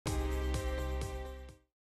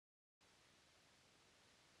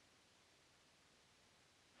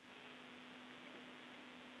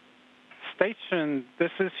Station, this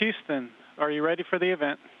is Houston. Are you ready for the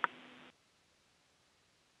event?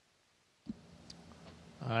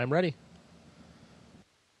 I'm ready.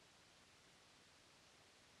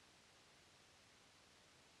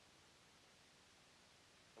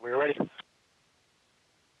 We're ready.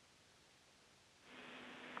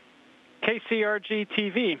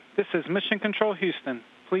 KCRG-TV, this is Mission Control Houston.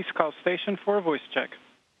 Please call station for a voice check.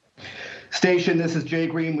 Station, this is Jay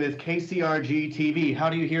Green with KCRG-TV. How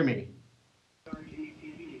do you hear me?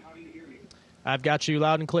 I've got you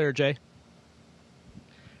loud and clear, Jay.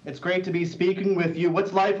 It's great to be speaking with you.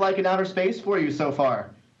 What's life like in outer space for you so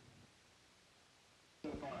far?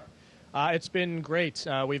 It's been great.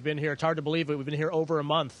 We've been here. It's hard to believe it. We've been here over a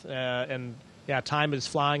month, and yeah, time is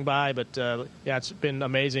flying by. But yeah, it's been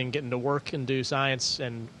amazing getting to work and do science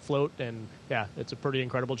and float, and yeah, it's a pretty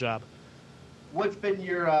incredible job. What's been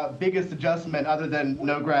your biggest adjustment other than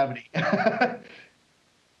no gravity?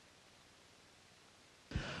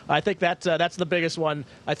 I think that's the biggest one.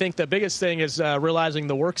 I think the biggest thing is realizing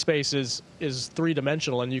the workspace is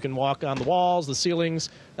three-dimensional, and you can walk on the walls, the ceilings.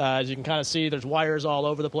 As you can kind of see, there's wires all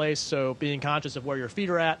over the place, so being conscious of where your feet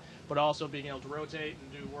are at, but also being able to rotate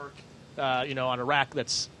and do work on a rack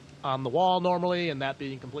that's on the wall normally, and that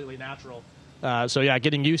being completely natural. So yeah,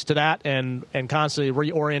 getting used to that and constantly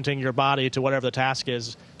reorienting your body to whatever the task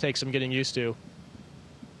is takes some getting used to.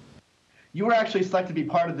 You were actually selected to be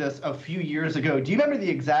part of this a few years ago. Do you remember the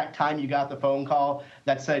exact time you got the phone call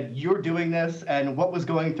that said you're doing this, and what was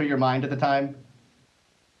going through your mind at the time?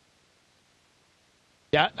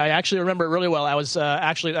 Yeah, I actually remember it really well. I was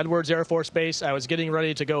actually at Edwards Air Force Base. I was getting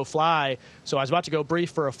ready to go fly, so I was about to go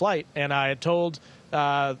brief for a flight, and I had told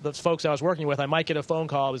the folks I was working with I might get a phone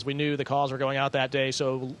call because we knew the calls were going out that day.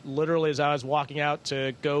 So literally as I was walking out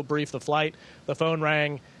to go brief the flight, the phone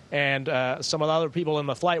rang, and some of the other people in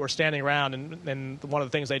the flight were standing around, and one of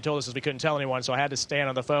the things they told us is we couldn't tell anyone, so I had to stand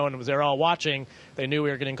on the phone. And they're all watching. They knew we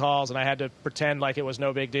were getting calls, and I had to pretend like it was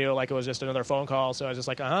no big deal, like it was just another phone call. So I was just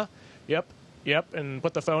like, yep, and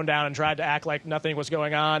put the phone down and tried to act like nothing was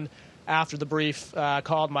going on. After the brief,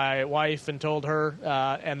 called my wife and told her,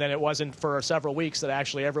 and then it wasn't for several weeks that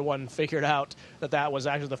actually everyone figured out that was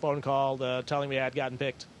actually the phone call telling me I had gotten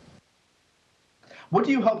picked. What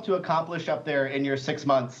do you hope to accomplish up there in your 6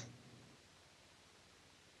 months?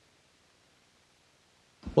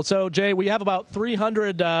 Well, so, Jay, we have about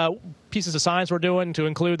 300 pieces of science we're doing, to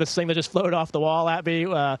include this thing that just floated off the wall at me,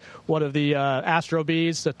 one of the Astro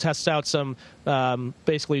Bees that tests out some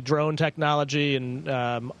basically drone technology and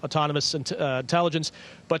autonomous intelligence.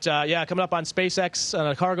 But, yeah, coming up on SpaceX on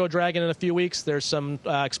a cargo dragon in a few weeks, there's some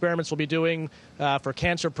experiments we'll be doing for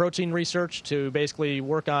cancer protein research to basically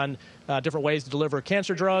work on different ways to deliver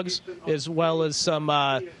cancer drugs, as well as some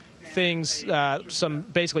things, some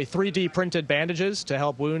basically 3D printed bandages to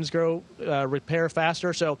help wounds repair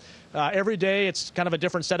faster. So every day it's kind of a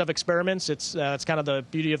different set of experiments. It's kind of the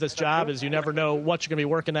beauty of this job, is you never know what you're going to be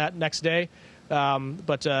working at next day.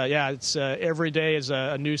 But yeah, it's every day is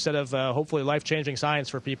a new set of hopefully life-changing science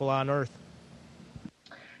for people on Earth.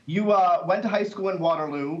 You went to high school in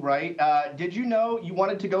Waterloo, right? Did you know you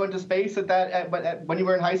wanted to go into space when you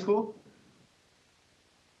were in high school?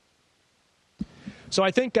 So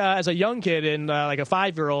I think as a young kid, like a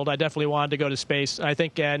 5-year-old, I definitely wanted to go to space. I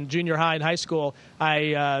think in junior high and high school,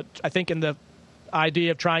 I think in the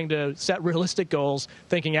idea of trying to set realistic goals,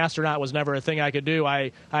 thinking astronaut was never a thing I could do,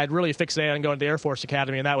 I had really fixated on going to the Air Force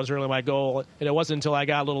Academy, and that was really my goal. And it wasn't until I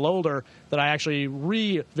got a little older that I actually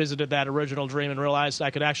revisited that original dream and realized I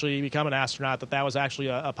could actually become an astronaut, that was actually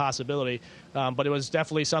a possibility. But it was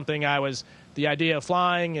definitely something the idea of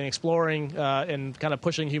flying and exploring and kind of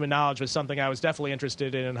pushing human knowledge was something I was definitely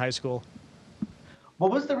interested in high school.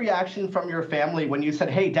 What was the reaction from your family when you said,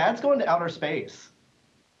 hey, Dad's going to outer space?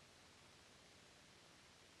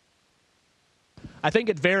 I think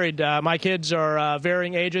it varied. My kids are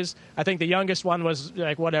varying ages. I think the youngest one was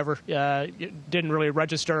like, whatever, didn't really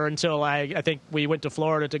register until I think we went to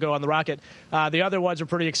Florida to go on the rocket. The other ones are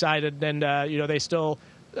pretty excited, and they still,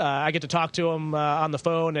 I get to talk to them on the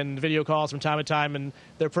phone and video calls from time to time, and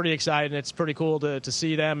they're pretty excited, and it's pretty cool to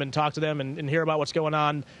see them and talk to them and hear about what's going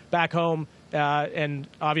on back home. And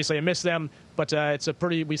obviously I miss them, but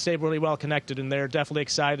we stay really well connected, and they're definitely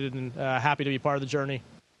excited and happy to be part of the journey.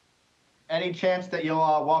 Any chance that you'll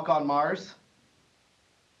walk on Mars?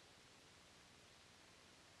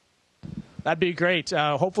 That'd be great.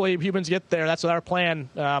 Hopefully humans get there. That's our plan.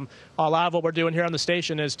 A lot of what we're doing here on the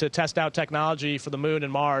station is to test out technology for the moon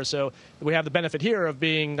and Mars. So we have the benefit here of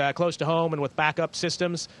being close to home and with backup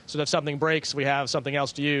systems, so that if something breaks, we have something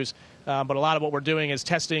else to use. But a lot of what we're doing is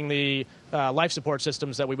testing the life support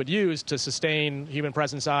systems that we would use to sustain human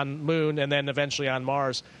presence on Moon and then eventually on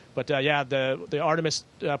Mars. But yeah, the Artemis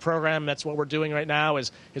program, that's what we're doing right now,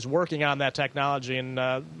 is working on that technology. And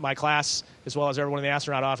my class, as well as everyone in the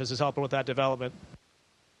astronaut office, is helping with that development.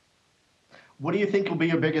 What do you think will be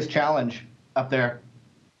your biggest challenge up there?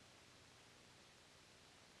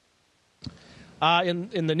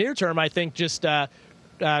 In the near term, I think just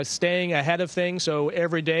staying ahead of things. So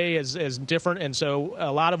every day is different. And so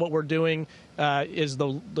a lot of what we're doing is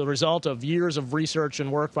the result of years of research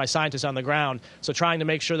and work by scientists on the ground. So trying to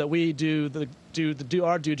make sure that we do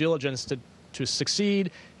our due diligence to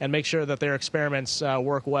succeed and make sure that their experiments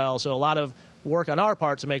work well. So a lot of work on our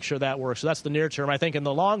part to make sure that works. So that's the near term. I think in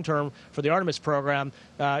the long term for the Artemis program,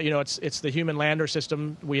 it's the human lander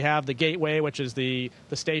system. We have the Gateway, which is the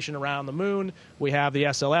station around the moon. We have the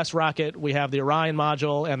SLS rocket. We have the Orion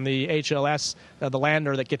module, and the HLS, the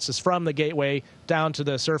lander that gets us from the Gateway down to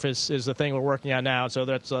the surface is the thing we're working on now. So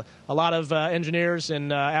that's a lot of engineers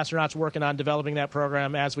and astronauts working on developing that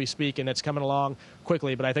program as we speak, and it's coming along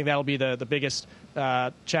quickly. But I think that'll be the biggest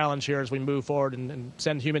challenge here as we move forward and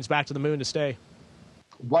send humans back to the moon to stay.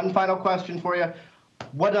 One final question for you.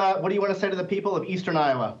 What do you want to say to the people of Eastern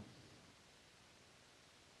Iowa?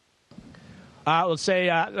 Let's say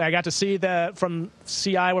I got to see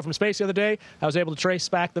Iowa from space the other day. I was able to trace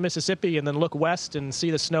back the Mississippi and then look west and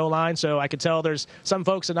see the snow line. So I could tell there's some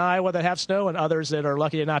folks in Iowa that have snow and others that are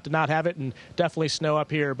lucky to not have it, and definitely snow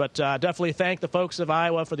up here. But definitely thank the folks of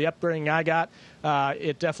Iowa for the upbringing I got.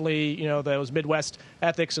 It definitely, those Midwest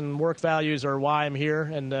ethics and work values are why I'm here.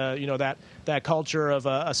 And, that culture of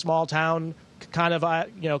a small town kind of,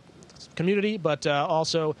 community, but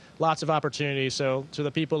also lots of opportunities. So to the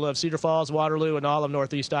people of Cedar Falls, Waterloo, and all of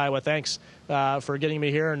Northeast Iowa, thanks for getting me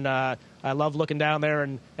here. And I love looking down there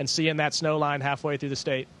and seeing that snow line halfway through the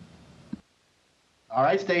state. All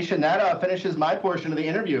right, Station, that finishes my portion of the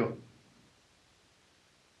interview.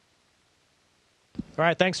 All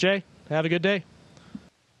right, thanks, Jay. Have a good day.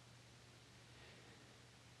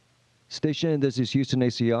 Station, this is Houston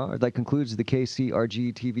ACR. That concludes the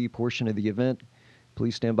KCRG-TV portion of the event.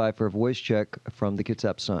 Please stand by for a voice check from the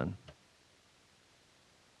Kitsap Sun.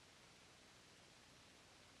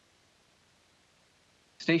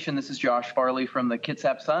 Station, this is Josh Farley from the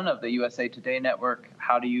Kitsap Sun of the USA Today Network.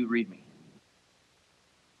 How do you read me?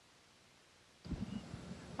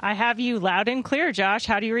 I have you loud and clear, Josh.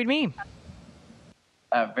 How do you read me?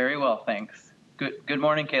 Very well, thanks. Good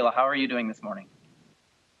morning, Kayla. How are you doing this morning?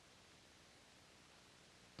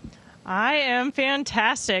 I am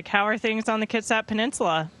fantastic. How are things on the Kitsap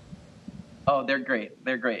Peninsula? Oh, they're great.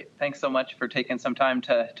 They're great. Thanks so much for taking some time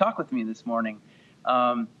to talk with me this morning.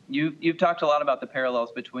 You've talked a lot about the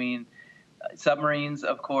parallels between submarines,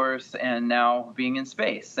 of course, and now being in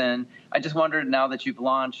space. And I just wondered, now that you've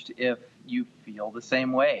launched, if you feel the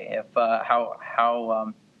same way. If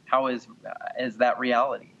how is that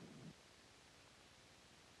reality?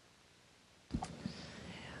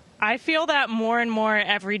 I feel that more and more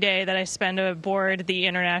every day that I spend aboard the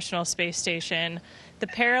International Space Station. The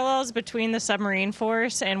parallels between the submarine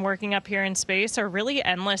force and working up here in space are really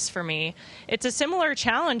endless for me. It's a similar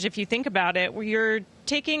challenge if you think about it, where you're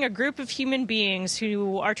taking a group of human beings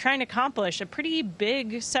who are trying to accomplish a pretty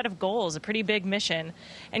big set of goals, a pretty big mission,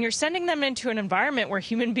 and you're sending them into an environment where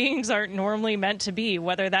human beings aren't normally meant to be,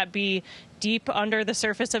 whether that be deep under the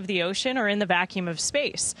surface of the ocean or in the vacuum of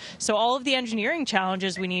space. So all of the engineering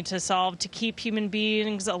challenges we need to solve to keep human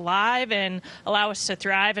beings alive and allow us to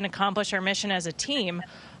thrive and accomplish our mission as a team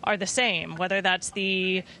are the same, whether that's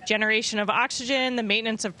the generation of oxygen, the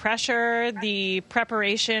maintenance of pressure, the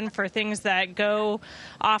preparation for things that go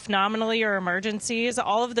off nominally or emergencies.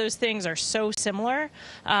 All of those things are so similar.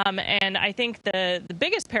 And I think the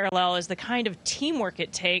biggest parallel is the kind of teamwork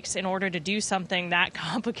it takes in order to do something that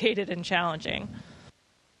complicated and challenging.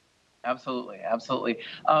 Absolutely, absolutely.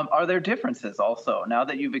 Are there differences also? Now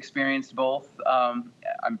that you've experienced both, I'm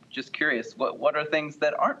just curious, what are things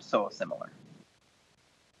that aren't so similar?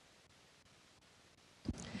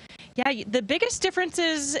 Yeah, the biggest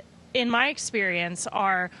differences in my experience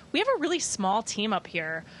are we have a really small team up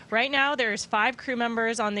here. Right now, there's 5 crew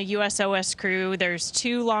members on the USOS crew. There's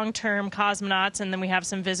 2 long-term cosmonauts, and then we have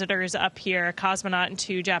some visitors up here, a cosmonaut and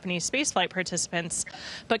 2 Japanese spaceflight participants.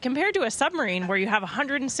 But compared to a submarine where you have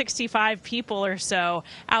 165 people or so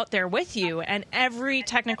out there with you and every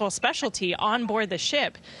technical specialty on board the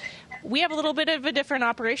ship, we have a little bit of a different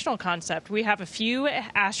operational concept. We have a few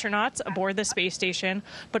astronauts aboard the space station,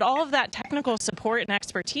 but all of that technical support and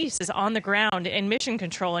expertise is on the ground in mission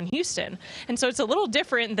control in Houston. And so it's a little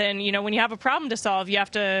different than, you know, when you have a problem to solve, you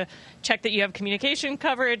have to check that you have communication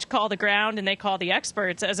coverage, call the ground, and they call the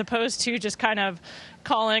experts, as opposed to just kind of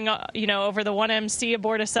calling, you know, over the 1MC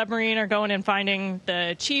aboard a submarine, or going and finding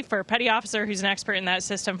the chief or petty officer who's an expert in that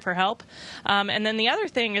system for help. And then the other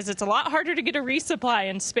thing is it's a lot harder to get a resupply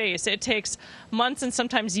in space. It takes months and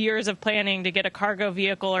sometimes years of planning to get a cargo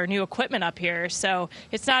vehicle or new equipment up here. So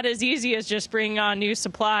it's not as easy as just bringing on new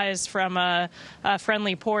supplies from a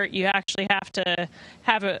friendly port. You actually have to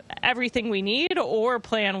have everything we need or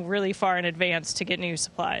plan really far in advance to get new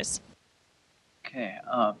supplies. Okay,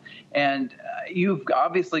 and you've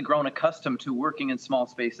obviously grown accustomed to working in small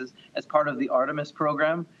spaces. As part of the Artemis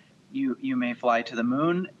program, you may fly to the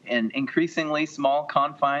moon in increasingly small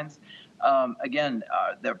confines. Again,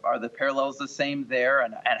 are the parallels the same there,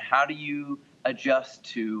 and how do you adjust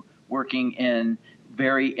to working in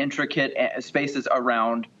very intricate spaces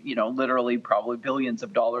around, you know, literally probably billions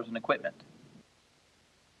of dollars in equipment?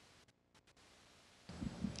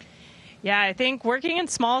 Yeah, I think working in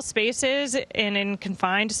small spaces and in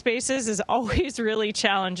confined spaces is always really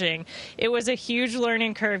challenging. It was a huge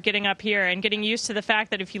learning curve getting up here and getting used to the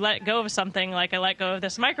fact that if you let go of something, like I let go of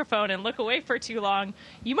this microphone and look away for too long,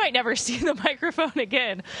 you might never see the microphone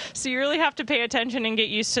again. So you really have to pay attention and get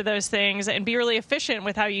used to those things and be really efficient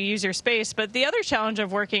with how you use your space. But the other challenge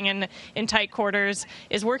of working in tight quarters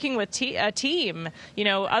is working with a team. You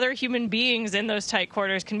know, other human beings in those tight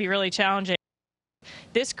quarters can be really challenging.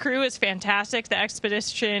 This crew is fantastic, the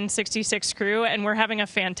Expedition 66 crew, and we're having a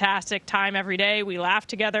fantastic time every day. We laugh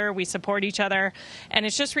together, we support each other, and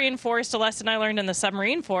it's just reinforced a lesson I learned in the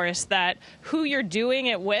submarine force, that who you're doing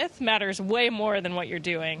it with matters way more than what you're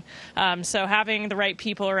doing. So having the right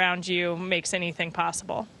people around you makes anything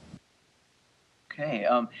possible. Okay,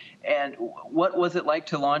 and what was it like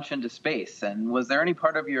to launch into space? And was there any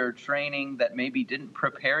part of your training that maybe didn't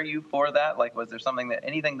prepare you for that? Like, was there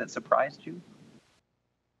anything that surprised you?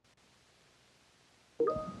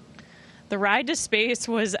 The ride to space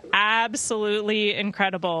was absolutely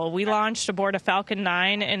incredible. We launched aboard a Falcon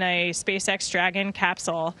 9 in a SpaceX Dragon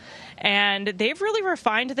capsule, and they've really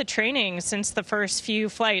refined the training since the first few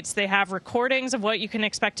flights. They have recordings of what you can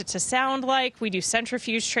expect it to sound like. We do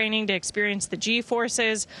centrifuge training to experience the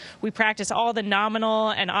G-forces. We practice all the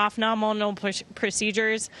nominal and off-nominal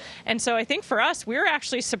procedures. And so I think for us, we were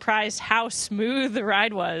actually surprised how smooth the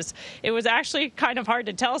ride was. It was actually kind of hard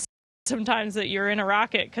to tell sometimes that you're in a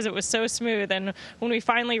rocket because it was so smooth. And when we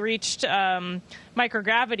finally reached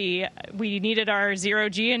microgravity, we needed our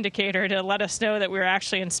zero-G indicator to let us know that we were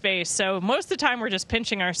actually in space. So most of the time we're just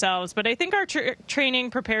pinching ourselves. But I think our training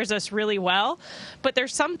prepares us really well. But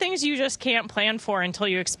there's some things you just can't plan for until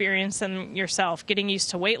you experience them yourself. Getting used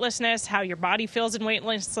to weightlessness, how your body feels in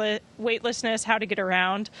weightlessness, how to get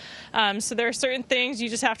around. So there are certain things you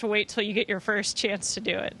just have to wait till you get your first chance to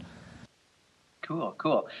do it.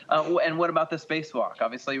 Cool. And what about the spacewalk?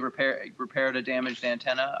 Obviously, repaired a damaged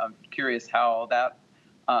antenna. I'm curious how that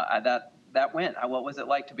went. What was it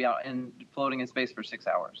like to be out and floating in space for 6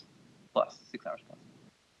 hours plus? 6 hours plus.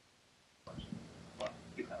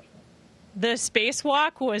 The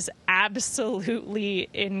spacewalk was absolutely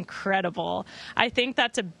incredible. I think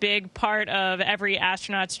that's a big part of every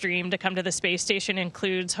astronaut's dream to come to the space station,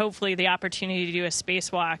 includes hopefully the opportunity to do a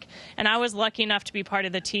spacewalk. And I was lucky enough to be part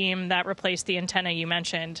of the team that replaced the antenna you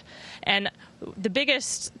mentioned. And the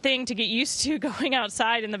biggest thing to get used to going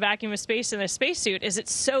outside in the vacuum of space in a spacesuit is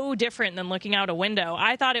it's so different than looking out a window.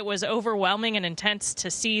 I thought it was overwhelming and intense to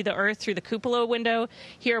see the Earth through the cupola window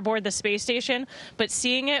here aboard the space station, but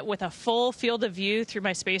seeing it with a full field of view through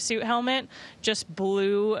my spacesuit helmet just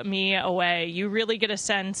blew me away. You really get a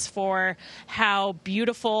sense for how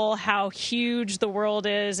beautiful, how huge the world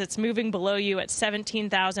is. It's moving below you at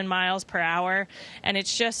 17,000 miles per hour, and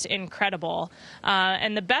it's just incredible.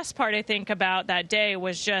 And the best part, I think, about that day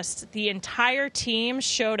was just the entire team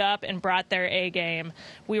showed up and brought their A game.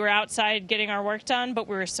 We were outside getting our work done, but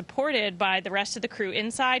we were supported by the rest of the crew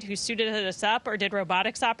inside who suited us up or did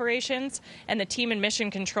robotics operations, and the team in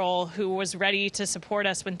mission control who was ready to support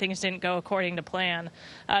us when things didn't go according to plan.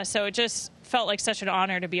 So it just felt like such an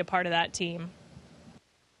honor to be a part of that team.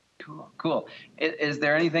 Cool. Is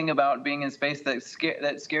there anything about being in space that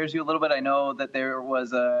scares you a little bit? I know that there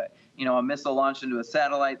was a missile launched into a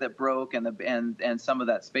satellite that broke, and some of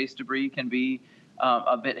that space debris can be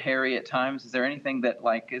a bit hairy at times. Is there anything that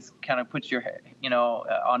is kind of puts your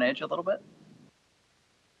on edge a little bit?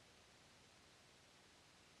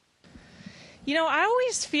 You know, I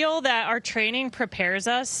always feel that our training prepares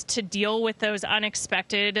us to deal with those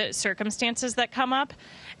unexpected circumstances that come up.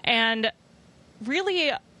 And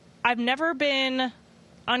really, I've never been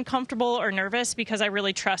uncomfortable or nervous because I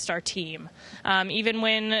really trust our team. Even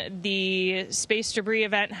when the space debris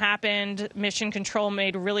event happened, Mission Control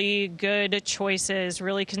made really good choices,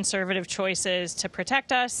 really conservative choices to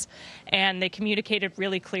protect us, and they communicated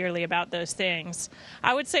really clearly about those things.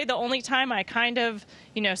 I would say the only time I kind of,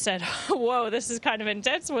 said, whoa, this is kind of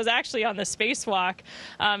intense, was actually on the spacewalk.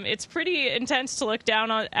 It's pretty intense to look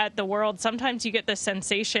down at the world. Sometimes you get the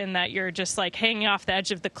sensation that you're just like hanging off the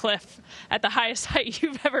edge of the cliff at the highest height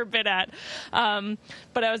you've ever been at.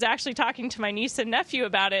 But I was actually talking to my niece and nephew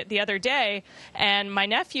about it the other day, and my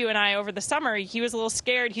nephew and I, over the summer, he was a little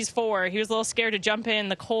scared. He's 4. He was a little scared to jump in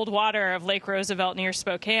the cold water of Lake Roosevelt near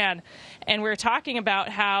Spokane. And we were talking about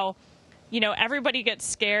how everybody gets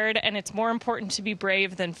scared, and it's more important to be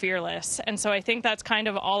brave than fearless. And so I think that's kind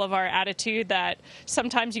of all of our attitude, that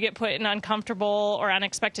sometimes you get put in uncomfortable or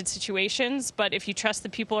unexpected situations, but if you trust the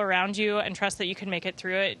people around you and trust that you can make it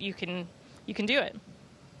through it, you can do it.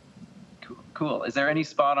 Cool. Is there any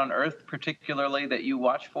spot on Earth particularly that you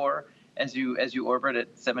watch for as you orbit at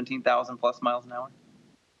 17,000 plus miles an hour?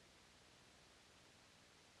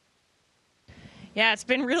 Yeah, it's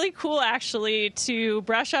been really cool, actually, to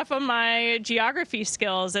brush up on my geography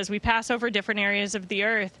skills as we pass over different areas of the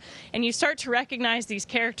Earth. And you start to recognize these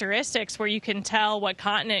characteristics where you can tell what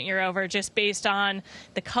continent you're over just based on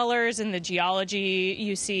the colors and the geology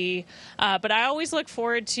you see. But I always look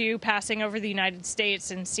forward to passing over the United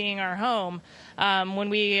States and seeing our home. When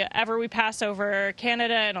we pass over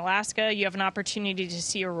Canada and Alaska, you have an opportunity to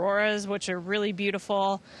see auroras, which are really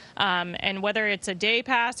beautiful. And whether it's a day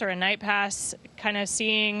pass or a night pass, kind of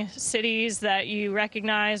seeing cities that you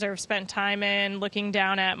recognize or have spent time in, looking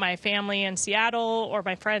down at my family in Seattle or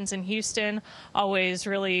my friends in Houston, always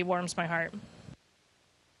really warms my heart.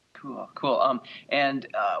 Cool. And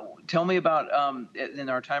tell me about, in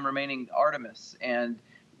our time remaining, Artemis, and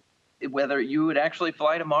whether you would actually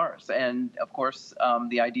fly to Mars, and of course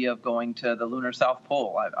the idea of going to the lunar South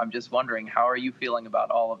Pole. I'm just wondering, how are you feeling about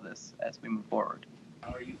all of this as we move forward?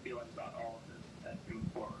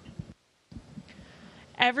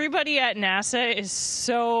 Everybody at NASA is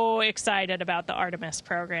so excited about the Artemis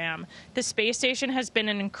program. The space station has been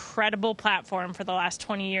an incredible platform for the last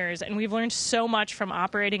 20 years, and we've learned so much from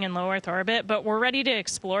operating in low Earth orbit, but we're ready to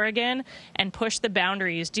explore again and push the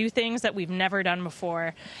boundaries, do things that we've never done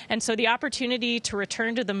before. And so the opportunity to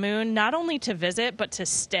return to the moon, not only to visit, but to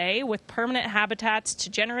stay with permanent habitats,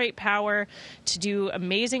 to generate power, to do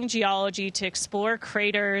amazing geology, to explore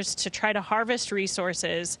craters, to try to harvest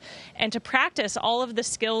resources, and to practice all of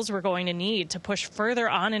the skills we're going to need to push further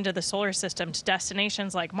on into the solar system to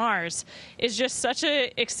destinations like Mars is just such an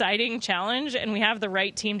exciting challenge, and we have the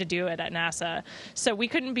right team to do it at NASA. So we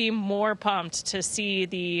couldn't be more pumped to see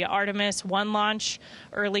the Artemis 1 launch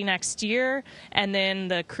early next year, and then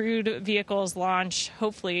the crewed vehicles launch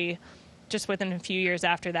hopefully just within a few years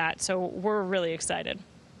after that. So we're really excited.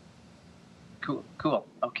 Cool.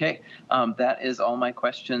 Okay. That is all my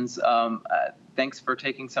questions. Thanks for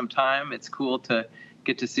taking some time. It's cool to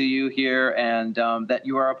get to see you here, and that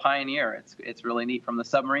you are a pioneer. It's really neat. From the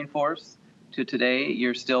submarine force to today,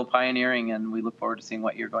 you're still pioneering, and we look forward to seeing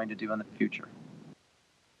what you're going to do in the future.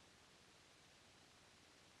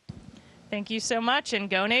 Thank you so much, and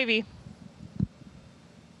go Navy.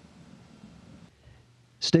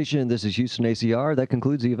 Station, this is Houston ACR. That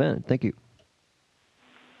concludes the event. Thank you.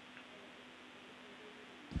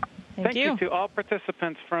 Thank you to all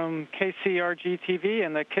participants from KCRG-TV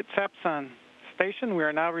and the Kitsap Sun station. We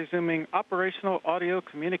are now resuming operational audio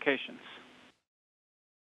communications.